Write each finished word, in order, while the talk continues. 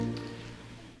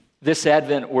This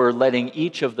Advent, we're letting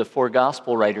each of the four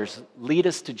gospel writers lead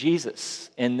us to Jesus.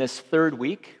 In this third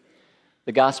week,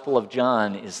 the Gospel of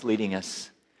John is leading us.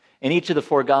 And each of the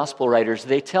four gospel writers,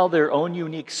 they tell their own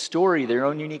unique story, their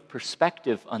own unique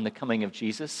perspective on the coming of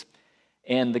Jesus.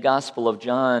 And the Gospel of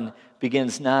John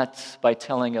begins not by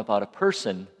telling about a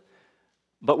person,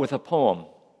 but with a poem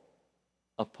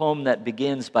that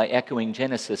begins by echoing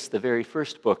Genesis, the very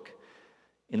first book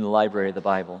in the library of the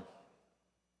Bible.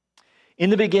 In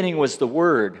the beginning was the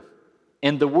Word,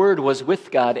 and the Word was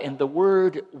with God, and the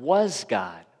Word was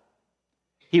God.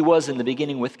 He was in the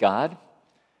beginning with God,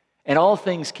 and all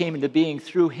things came into being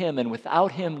through Him, and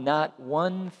without Him not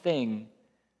one thing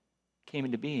came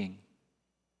into being.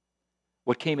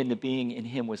 What came into being in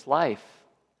Him was life,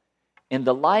 and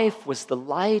the life was the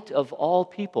light of all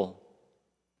people.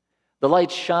 The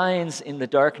light shines in the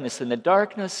darkness, and the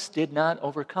darkness did not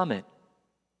overcome it.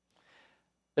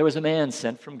 There was a man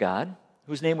sent from God,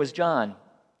 whose name was John.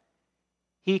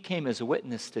 He came as a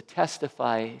witness to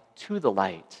testify to the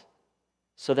light,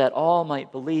 so that all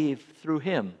might believe through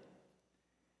him.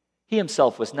 He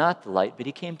himself was not the light, but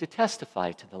he came to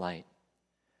testify to the light.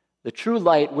 The true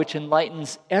light which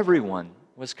enlightens everyone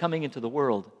was coming into the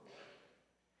world.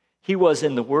 He was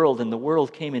in the world, and the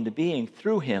world came into being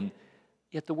through him,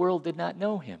 yet the world did not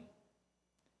know him.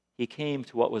 He came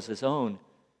to what was his own,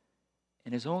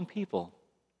 and his own people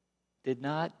did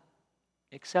not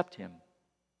accept him.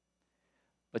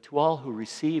 But to all who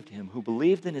received him, who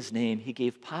believed in his name, he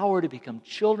gave power to become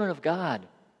children of God,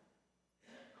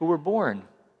 who were born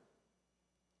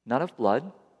not of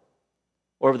blood,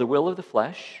 or of the will of the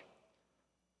flesh,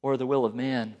 or the will of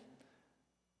man,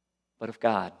 but of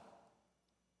God.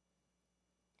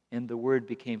 And the Word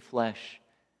became flesh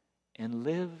and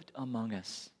lived among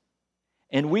us.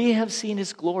 And we have seen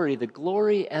his glory, the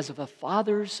glory as of a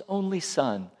Father's only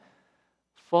Son,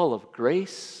 full of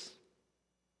grace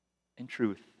and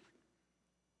truth.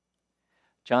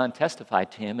 John testified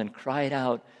to him and cried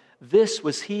out, "This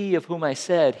was he of whom I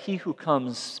said, 'He who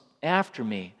comes after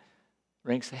me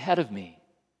ranks ahead of me,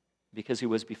 because he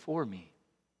was before me.'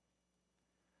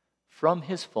 From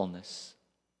his fullness,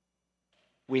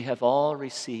 we have all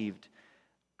received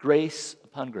grace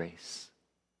upon grace.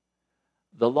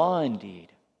 The law,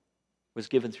 indeed, was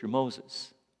given through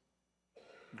Moses,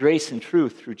 grace and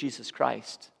truth through Jesus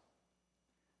Christ.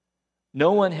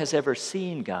 No one has ever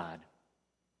seen God.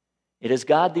 It is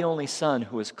God, the only Son,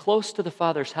 who is close to the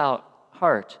Father's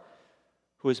heart,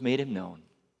 who has made him known."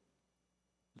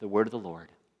 The word of the Lord.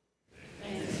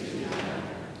 Thanks be to God.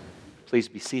 Please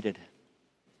be seated.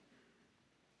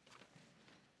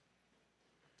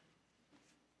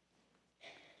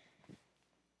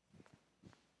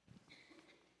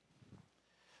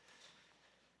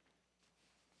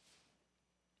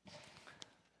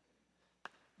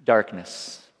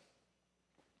 Darkness.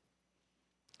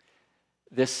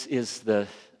 This is the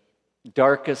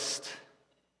darkest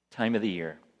time of the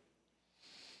year.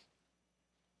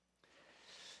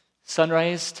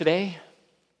 Sunrise today.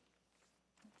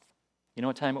 You know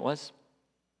what time it was?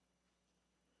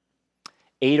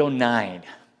 8:09.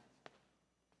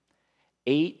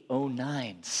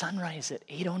 8:09. Sunrise at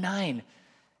 8:09.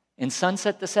 And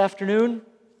sunset this afternoon?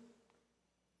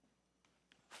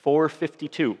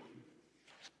 4:52.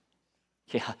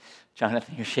 Yeah,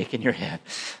 Jonathan, you're shaking your head.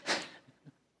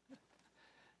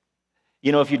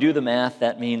 You know, if you do the math,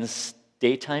 that means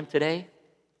daytime today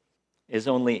is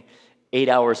only 8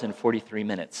 hours and 43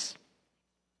 minutes.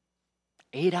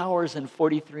 8 hours and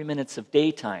 43 minutes of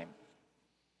daytime.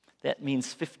 That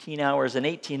means 15 hours and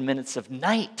 18 minutes of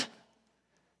night.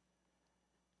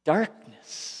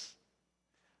 Darkness.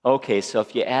 Okay, so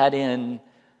if you add in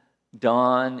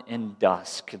dawn and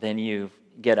dusk, then you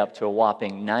get up to a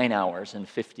whopping 9 hours and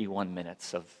 51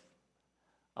 minutes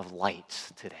of light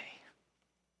today.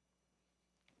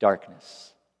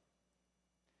 Darkness.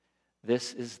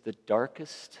 This is the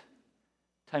darkest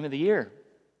time of the year.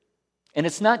 And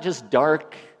it's not just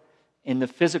dark in the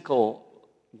physical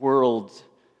world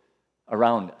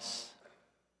around us.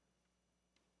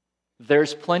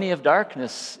 There's plenty of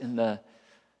darkness in the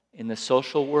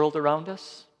social world around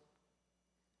us.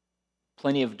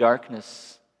 Plenty of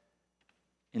darkness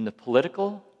in the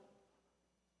political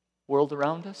world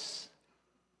around us.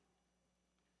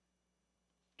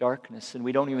 Darkness, and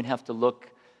we don't even have to look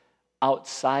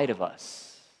outside of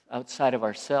us, outside of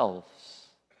ourselves,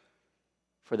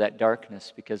 for that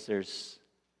darkness, because there's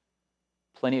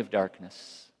plenty of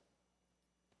darkness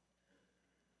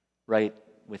right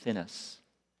within us.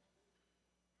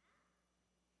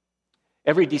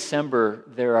 Every December,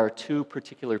 there are two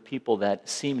particular people that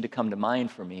seem to come to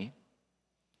mind for me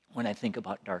when I think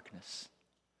about darkness.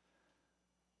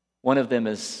 One of them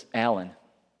is Alan.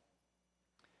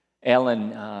 Alan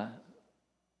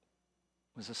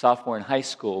was a sophomore in high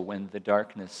school when the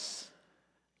darkness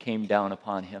came down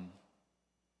upon him.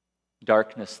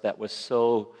 Darkness that was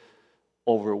so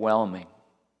overwhelming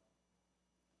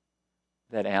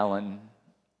that Alan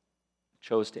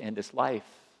chose to end his life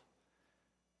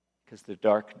because the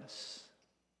darkness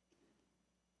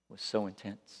was so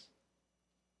intense.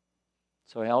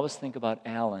 So I always think about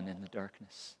Alan in the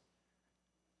darkness.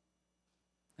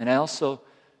 And I also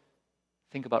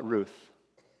think about Ruth.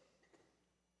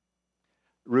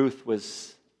 Ruth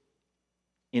was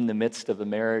in the midst of a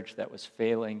marriage that was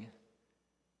failing,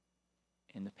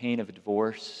 in the pain of a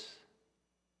divorce,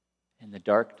 and the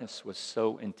darkness was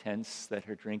so intense that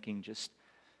her drinking just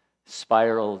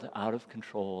spiraled out of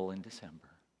control in December.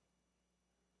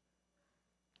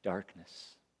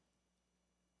 Darkness.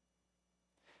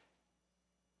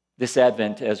 This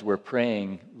Advent, as we're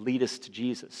praying, lead us to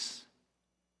Jesus.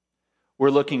 We're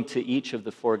looking to each of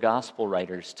the four gospel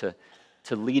writers to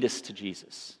lead us to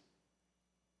Jesus.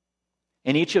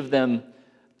 And each of them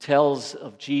tells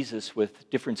of Jesus with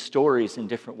different stories in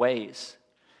different ways.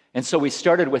 And so we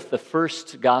started with the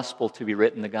first gospel to be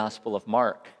written, the Gospel of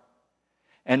Mark.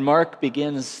 And Mark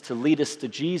begins to lead us to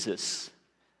Jesus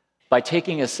by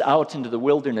taking us out into the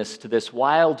wilderness to this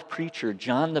wild preacher,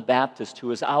 John the Baptist, who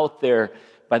was out there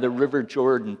by the River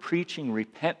Jordan preaching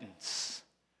repentance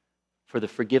for the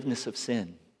forgiveness of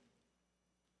sin.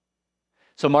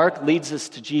 So Mark leads us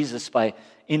to Jesus by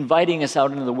inviting us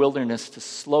out into the wilderness to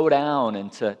slow down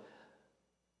and to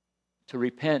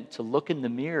repent, to look in the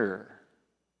mirror.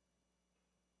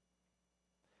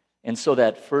 And so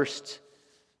that first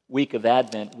week of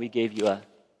Advent, we gave you a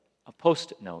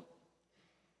Post-it note.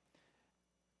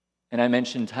 And I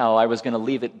mentioned how I was going to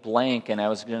leave it blank and I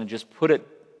was going to just put it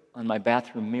on my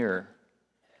bathroom mirror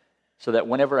so that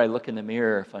whenever I look in the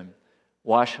mirror, if I'm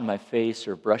washing my face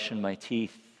or brushing my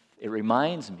teeth, it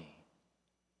reminds me.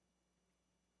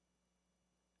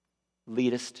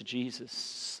 Lead us to Jesus.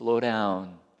 Slow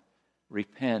down.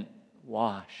 Repent.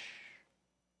 Wash.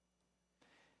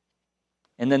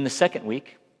 And then the second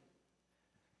week,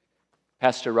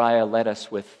 Pastor Raya led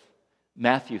us with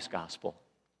Matthew's Gospel.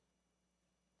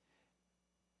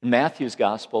 Matthew's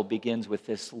Gospel begins with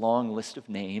this long list of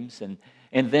names and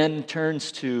then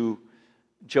turns to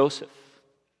Joseph.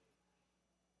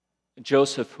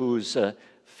 Joseph, who's a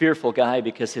fearful guy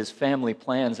because his family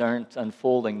plans aren't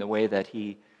unfolding the way that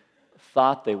he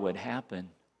thought they would happen.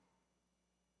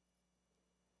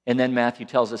 And then Matthew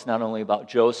tells us not only about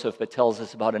Joseph, but tells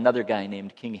us about another guy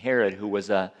named King Herod, who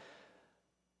was a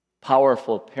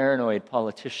powerful, paranoid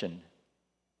politician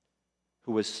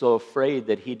who was so afraid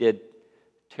that he did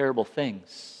terrible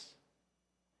things.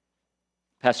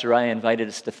 Pastor Raya invited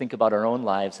us to think about our own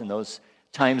lives in those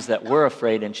times that we're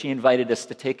afraid, and she invited us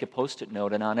to take a Post-it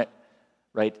note and on it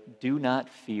write, "Do not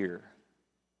fear.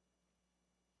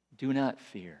 Do not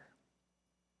fear."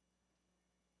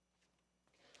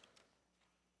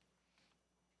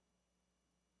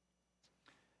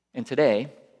 And today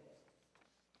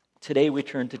we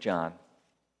turn to John.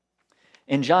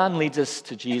 And John leads us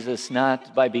to Jesus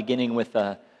not by beginning with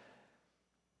a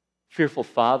fearful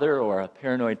father or a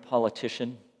paranoid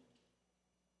politician.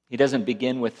 He doesn't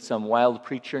begin with some wild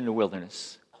preacher in the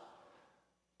wilderness.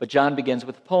 But John begins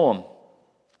with a poem.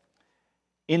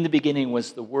 In the beginning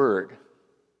was the Word,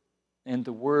 and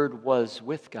the Word was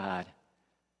with God,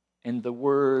 and the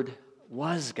Word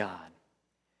was God.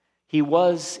 He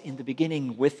was in the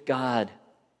beginning with God.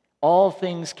 All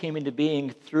things came into being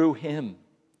through him,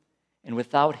 and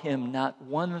without him not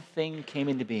one thing came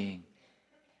into being.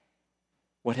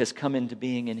 What has come into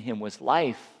being in him was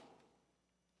life,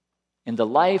 and the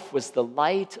life was the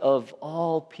light of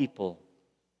all people.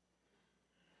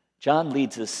 John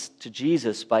leads us to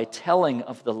Jesus by telling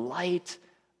of the light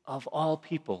of all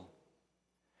people.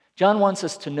 John wants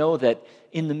us to know that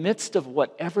in the midst of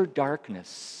whatever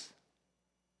darkness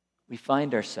we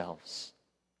find ourselves,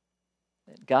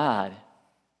 that God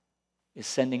is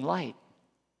sending light.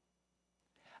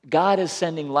 God is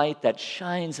sending light that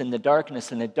shines in the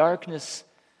darkness, and the darkness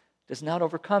does not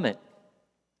overcome it.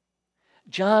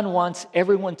 John wants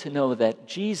everyone to know that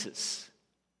Jesus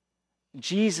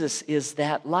is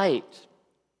that light.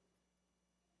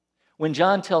 When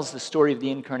John tells the story of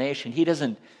the incarnation, he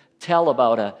doesn't tell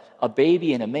about a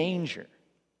baby in a manger.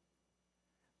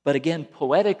 But again,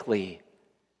 poetically,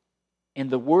 and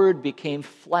the Word became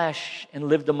flesh and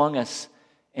lived among us,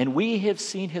 and we have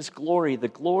seen his glory, the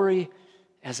glory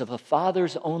as of a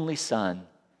Father's only Son,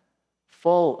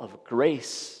 full of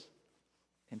grace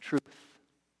and truth.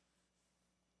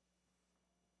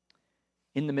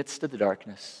 In the midst of the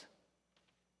darkness,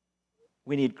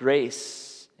 We need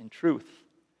grace and truth.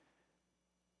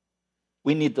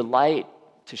 We need the light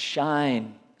to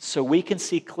shine so we can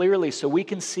see clearly, so we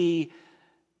can see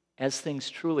as things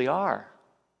truly are.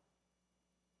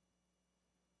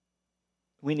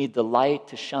 We need the light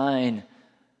to shine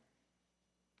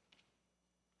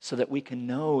so that we can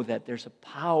know that there's a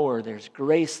power, there's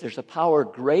grace, there's a power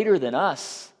greater than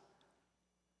us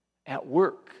at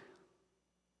work.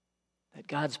 That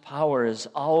God's power is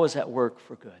always at work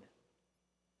for good.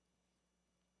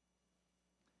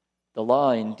 The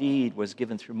law indeed was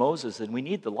given through Moses, and we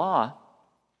need the law.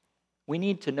 We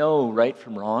need to know right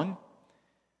from wrong.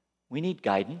 We need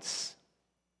guidance.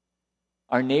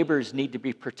 Our neighbors need to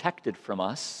be protected from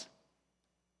us.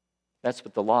 That's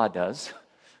what the law does.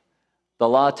 The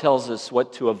law tells us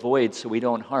what to avoid so we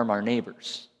don't harm our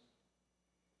neighbors.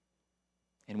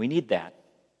 And we need that.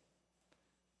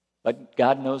 But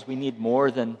God knows we need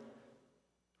more than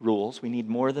rules. We need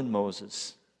more than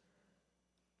Moses.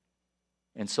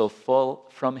 And so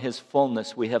from his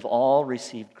fullness, we have all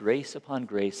received grace upon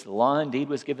grace. The law indeed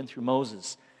was given through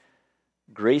Moses.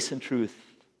 Grace and truth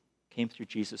came through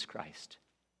Jesus Christ.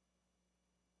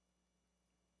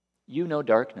 You know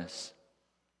darkness.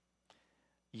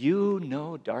 You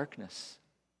know darkness.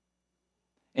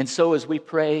 And so as we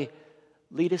pray,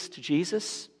 lead us to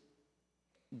Jesus,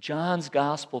 John's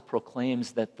gospel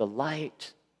proclaims that the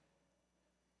light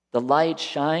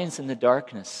shines in the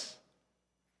darkness,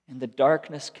 and the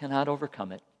darkness cannot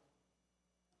overcome it.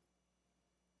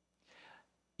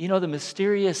 You know, the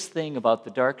mysterious thing about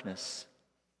the darkness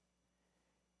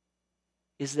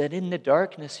is that in the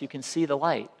darkness you can see the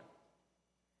light.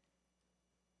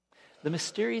 The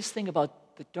mysterious thing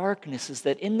about the darkness is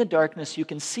that in the darkness you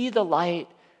can see the light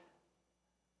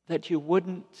that you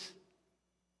wouldn't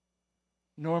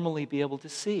normally be able to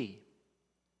see.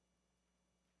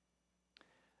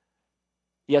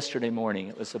 Yesterday morning,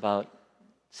 it was about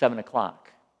 7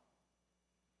 o'clock.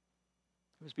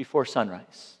 It was before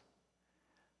sunrise.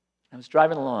 I was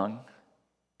driving along,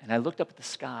 and I looked up at the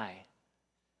sky. I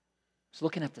was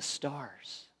looking at the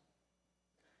stars.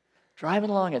 Driving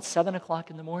along at 7 o'clock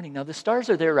in the morning. Now, the stars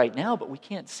are there right now, but we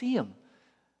can't see them.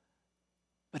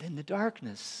 But in the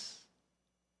darkness,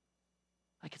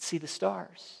 I could see the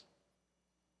stars.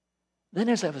 Then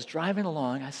as I was driving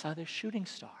along, I saw this shooting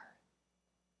star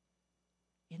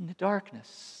in the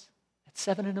darkness at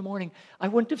 7 in the morning. I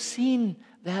wouldn't have seen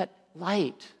that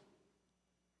light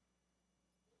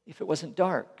if it wasn't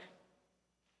dark.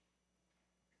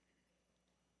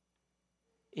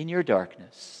 In your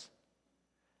darkness,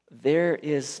 there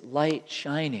is light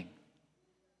shining.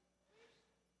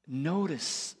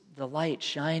 Notice the light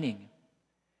shining,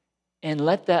 and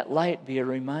let that light be a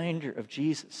reminder of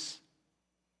Jesus.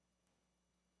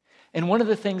 And one of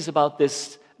the things about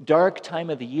this dark time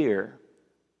of the year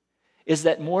is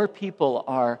that more people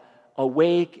are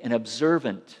awake and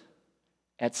observant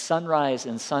at sunrise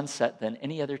and sunset than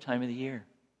any other time of the year.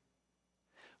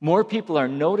 More people are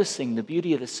noticing the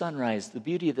beauty of the sunrise, the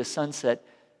beauty of the sunset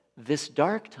this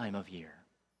dark time of year.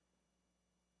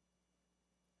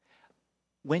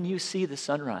 When you see the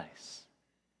sunrise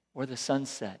or the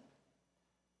sunset,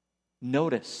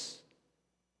 notice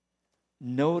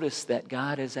that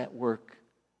God is at work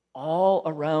all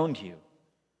around you.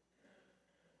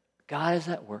 God is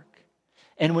at work.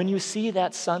 And when you see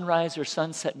that sunrise or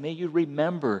sunset, may you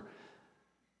remember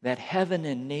that heaven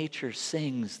and nature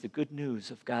sings the good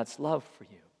news of God's love for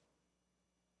you.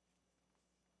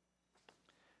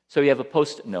 So you have a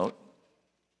Post-it note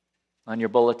on your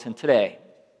bulletin today.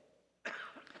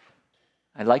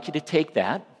 I'd like you to take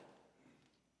that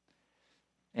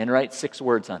and write 6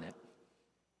 words on it.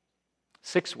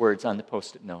 6 words on the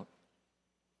Post-it note.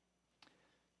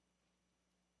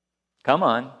 Come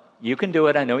on, you can do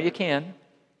it. I know you can.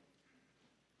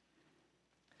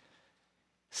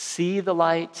 See the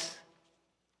light,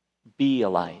 be a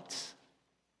light.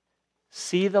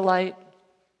 See the light,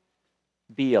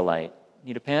 be a light.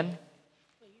 Need a pen?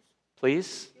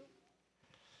 Please?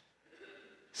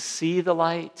 See the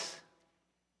light,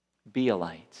 be a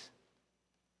light.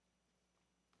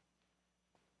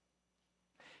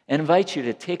 And invite you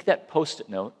to take that Post-it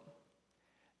note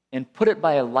and put it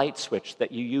by a light switch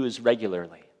that you use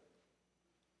regularly.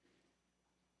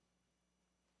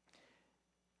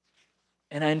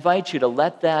 And I invite you to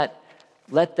let that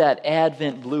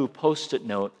Advent blue Post-it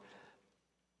note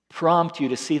prompt you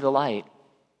to see the light.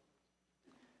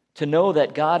 To know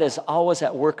that God is always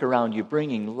at work around you,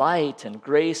 bringing light and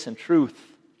grace and truth.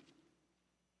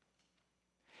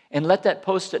 And let that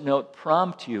Post-it note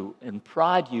prompt you and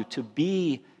prod you to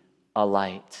be a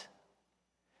light.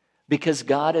 Because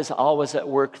God is always at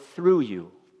work through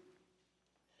you.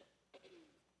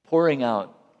 pouring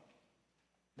out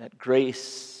that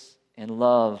grace and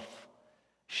love,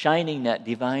 shining that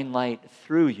divine light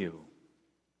through you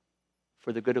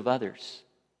for the good of others.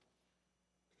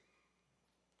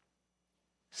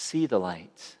 See the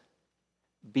light.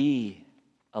 Be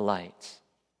a light.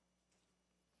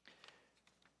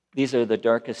 These are the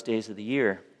darkest days of the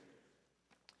year.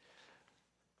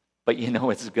 But you know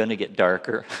it's going to get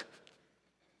darker.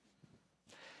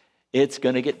 It's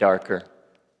going to get darker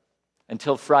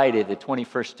until Friday, the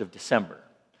 21st of December,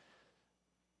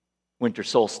 winter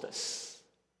solstice,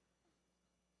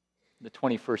 the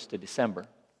 21st of December.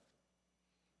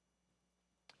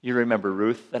 You remember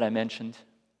Ruth that I mentioned?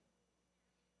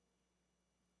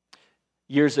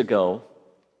 Years ago,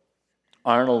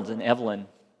 Arnold and Evelyn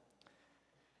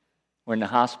were in the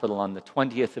hospital on the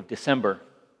 20th of December,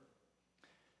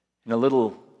 and a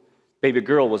little baby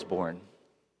girl was born.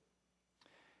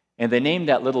 And they named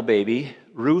that little baby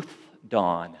Ruth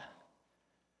Dawn.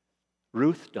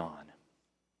 Ruth Dawn.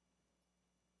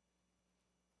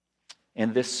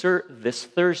 And this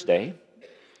Thursday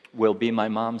will be my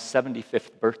mom's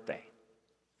 75th birthday.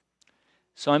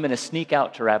 So I'm going to sneak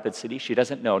out to Rapid City. She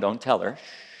doesn't know, don't tell her.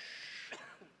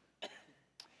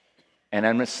 And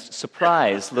I'm going to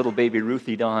surprise little baby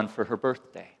Ruthie Dawn for her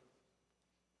birthday.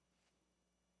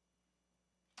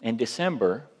 In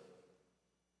December,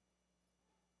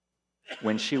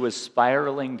 when she was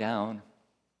spiraling down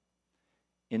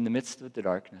in the midst of the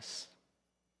darkness,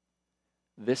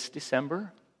 this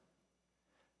December,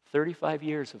 35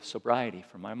 years of sobriety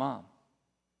for my mom.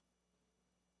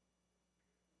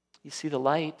 You see, the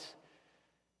light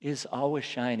is always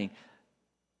shining.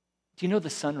 Do you know the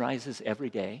sun rises every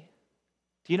day?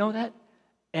 Do you know that?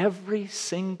 Every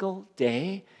single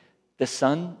day the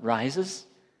sun rises?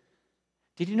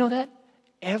 Did you know that?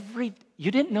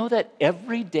 You didn't know that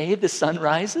every day the sun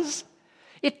rises?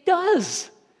 It does.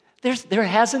 There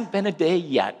hasn't been a day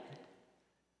yet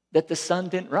that the sun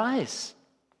didn't rise.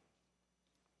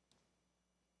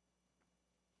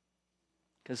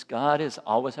 Because God is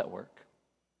always at work.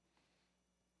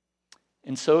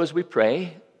 And so as we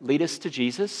pray, lead us to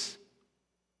Jesus.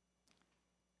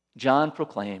 John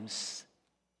proclaims,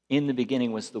 in the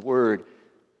beginning was the Word,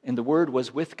 and the Word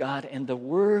was with God, and the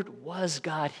Word was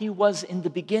God. He was in the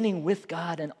beginning with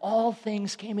God, and all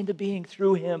things came into being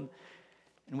through Him.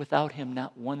 And without Him,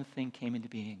 not one thing came into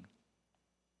being.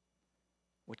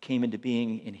 What came into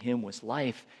being in Him was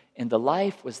life, and the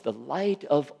life was the light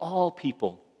of all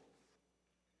people.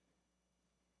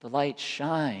 The light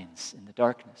shines in the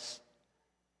darkness,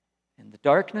 and the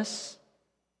darkness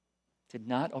did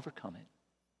not overcome it.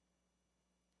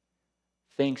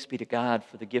 Thanks be to God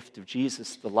for the gift of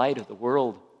Jesus, the light of the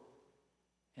world.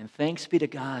 And thanks be to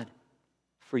God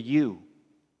for you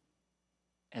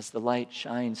as the light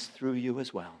shines through you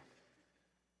as well.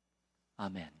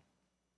 Amen.